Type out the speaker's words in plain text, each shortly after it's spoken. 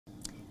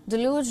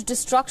Deluge,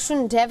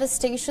 destruction,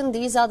 devastation,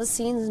 these are the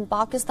scenes in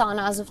Pakistan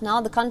as of now.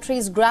 The country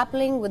is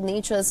grappling with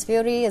nature's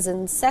fury as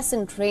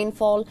incessant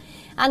rainfall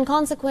and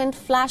consequent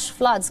flash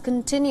floods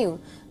continue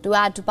to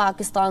add to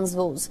Pakistan's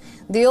woes.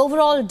 The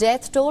overall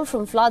death toll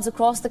from floods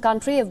across the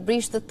country have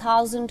breached the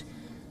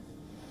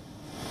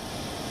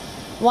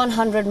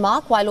 1,100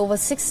 mark, while over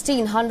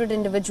 1,600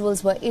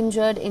 individuals were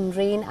injured in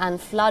rain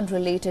and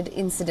flood-related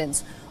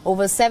incidents.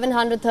 Over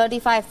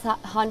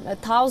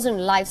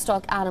 735,000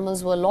 livestock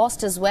animals were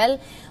lost as well.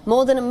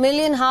 More than 1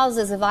 million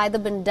houses have either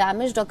been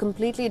damaged or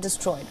completely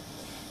destroyed.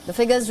 The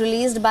figures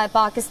released by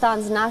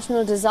Pakistan's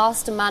National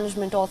Disaster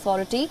Management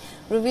Authority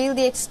reveal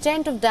the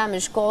extent of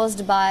damage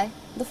caused by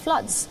the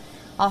floods.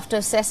 After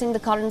assessing the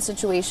current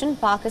situation,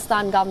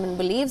 Pakistan government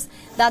believes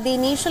that the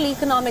initial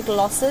economic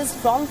losses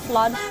from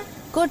flood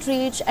could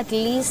reach at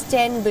least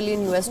 $10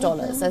 billion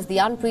as the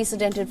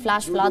unprecedented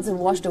flash floods have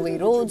washed away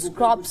roads,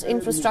 crops,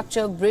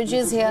 infrastructure,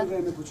 bridges here.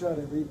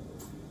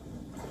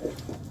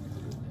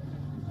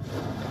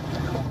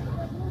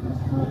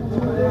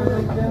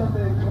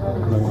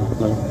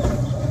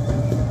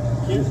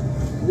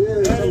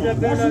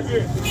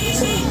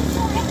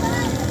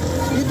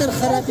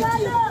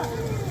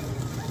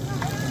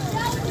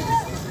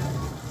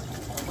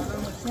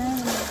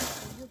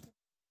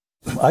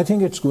 I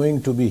think it's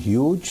going to be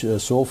huge.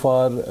 So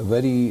far,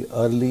 very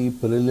early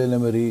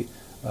preliminary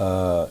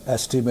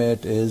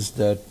estimate is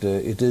that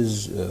it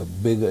is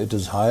big. It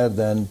is higher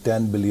than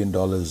 $10 billion.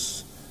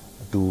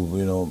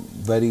 To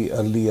very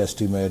early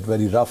estimate,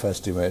 very rough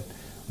estimate.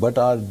 But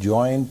our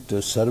joint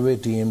survey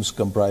teams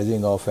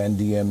comprising of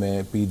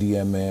NDMA,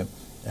 PDMA,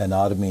 and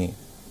Army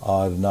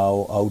are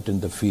now out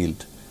in the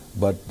field.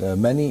 But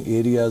many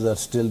areas are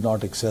still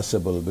not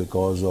accessible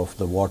because of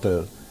the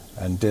water.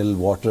 Until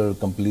water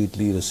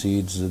completely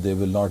recedes, they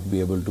will not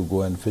be able to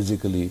go and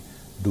physically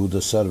do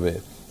the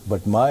survey.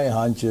 But my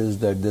hunch is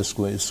that this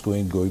is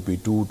going to be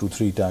 2 to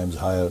 3 times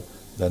higher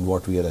than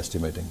what we are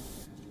estimating.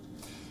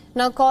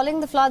 Now,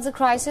 calling the floods a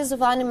crisis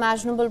of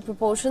unimaginable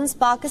proportions,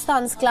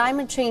 Pakistan's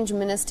climate change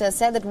minister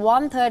said that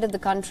 1/3 of the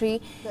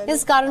country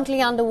is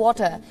currently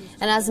underwater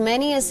and as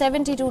many as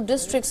 72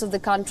 districts of the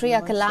country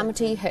are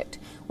calamity hit,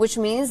 which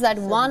means that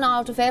 1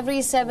 out of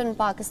every 7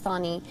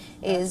 Pakistani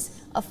is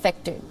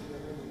affected.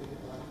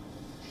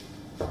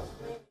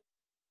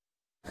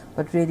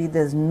 But really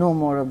there's no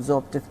more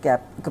absorptive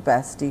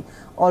capacity.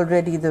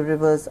 Already the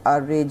rivers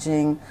are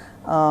raging.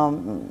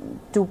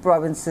 2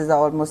 provinces are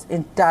almost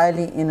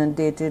entirely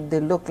inundated. They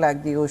look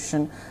like the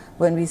ocean.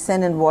 When we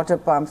send in water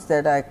pumps,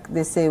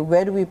 they say,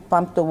 where do we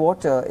pump the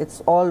water?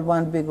 It's all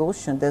one big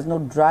ocean. There's no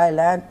dry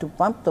land to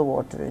pump the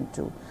water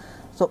into.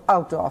 So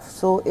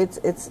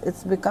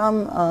it's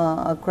become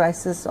a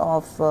crisis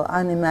of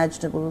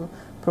unimaginable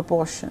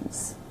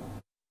proportions.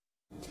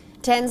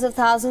 Tens of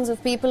thousands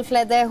of people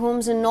fled their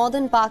homes in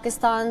northern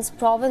Pakistan's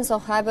province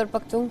of Khyber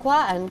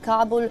Pakhtunkhwa, and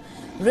Kabul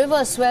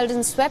River swelled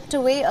and swept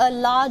away a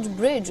large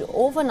bridge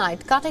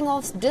overnight, cutting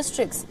off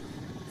districts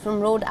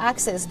from road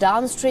access.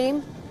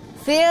 Downstream,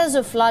 fears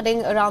of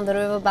flooding around the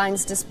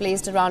riverbanks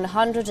displaced around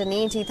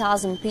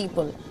 180,000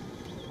 people.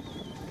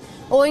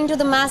 Owing to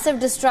the massive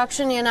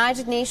destruction, the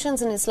United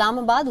Nations in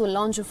Islamabad will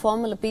launch a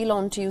formal appeal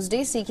on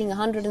Tuesday seeking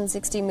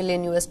 $160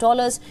 million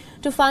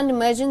to fund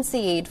emergency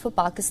aid for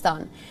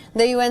Pakistan.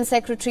 The UN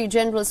Secretary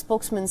General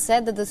spokesman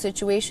said that the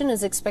situation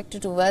is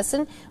expected to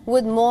worsen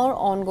with more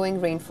ongoing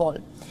rainfall.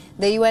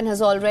 The UN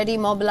has already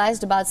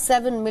mobilized about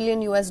 $7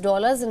 million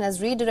and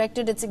has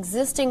redirected its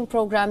existing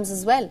programs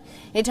as well.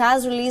 It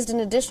has released an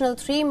additional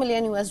 $3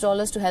 million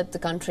to help the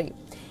country.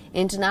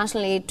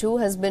 International aid too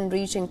has been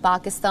reaching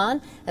Pakistan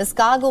as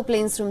cargo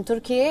planes from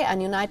Turkey and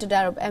United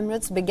Arab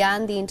Emirates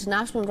began the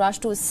international rush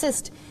to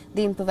assist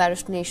the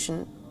impoverished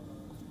nation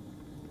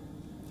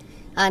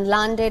and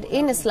landed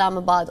in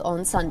Islamabad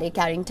on Sunday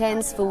carrying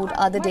tents, food,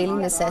 other daily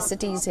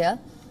necessities here.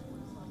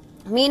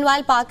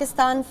 Meanwhile,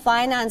 Pakistan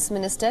Finance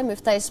Minister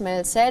Miftah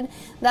Ismail said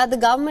that the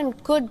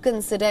government could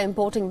consider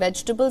importing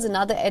vegetables and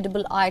other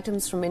edible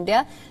items from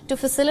India to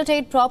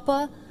facilitate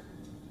proper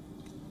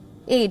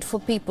aid for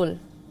people.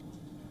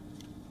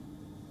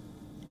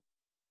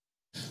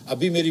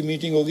 अभी मेरी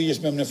meeting होगी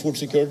जिसमें हमने food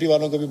security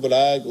वालों को भी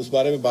बुलाया, उस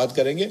बारे में बात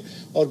करेंगे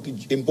और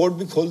इंपोर्ट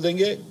भी खोल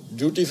देंगे,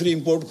 ड्यूटी फ्री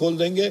इंपोर्ट खोल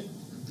देंगे,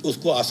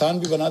 उसको आसान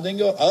भी बना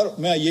देंगे। और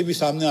मैं ये भी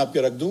सामने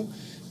आपके रख दूं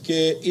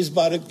कि इस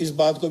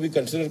बात को भी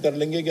कंसीडर कर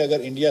लेंगे कि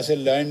अगर इंडिया से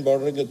लैंड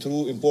बॉर्डर के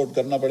थ्रू इंपोर्ट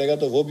करना पड़ेगा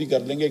तो वो भी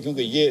कर लेंगे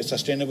क्योंकि ये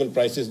सस्टेनेबल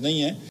प्राइसेस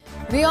नहीं है।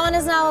 WION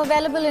is now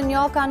available in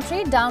your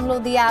country.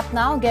 Download the app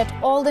now. Get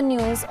all the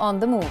news on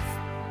the move.